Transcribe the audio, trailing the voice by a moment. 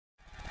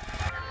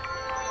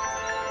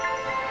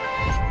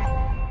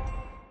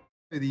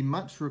So the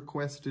much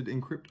requested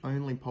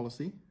encrypt-only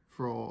policy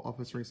for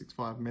Office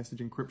 365 message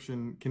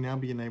encryption can now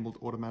be enabled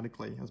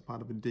automatically as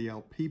part of a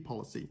DLP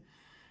policy.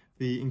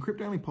 The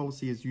encrypt-only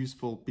policy is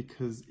useful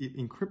because it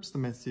encrypts the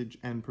message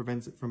and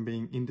prevents it from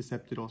being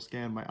intercepted or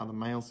scanned by other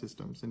mail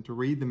systems. And to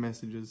read the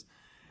messages,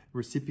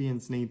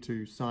 recipients need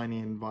to sign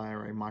in via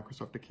a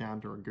Microsoft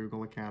account or a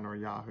Google account or a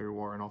Yahoo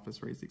or an Office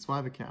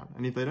 365 account.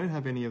 And if they don't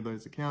have any of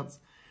those accounts,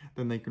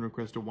 then they can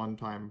request a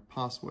one-time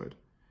password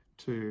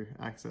to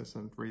access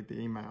and read the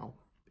email.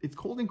 It's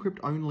called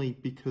encrypt-only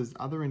because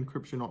other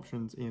encryption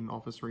options in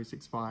Office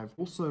 365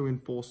 also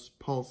enforce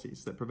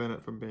policies that prevent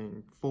it from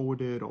being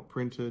forwarded or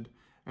printed,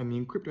 and the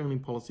encrypt-only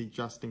policy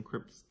just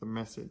encrypts the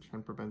message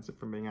and prevents it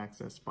from being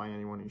accessed by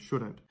anyone who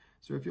shouldn't.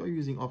 So if you're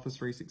using Office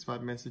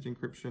 365 message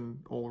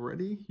encryption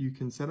already, you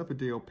can set up a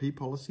DLP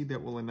policy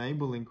that will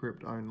enable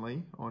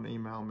encrypt-only on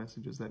email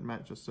messages that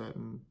match a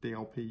certain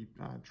DLP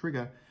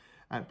trigger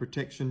at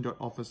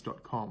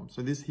protection.office.com.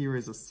 So this here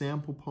is a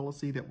sample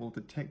policy that will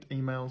detect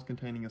emails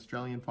containing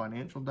Australian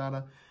financial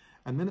data,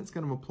 and then it's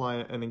going to apply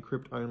an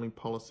encrypt-only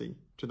policy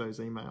to those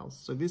emails.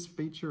 So this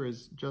feature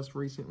is just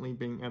recently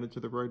being added to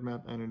the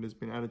roadmap, and it has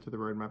been added to the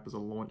roadmap as a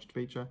launched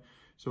feature,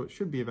 so it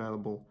should be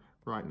available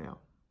right now.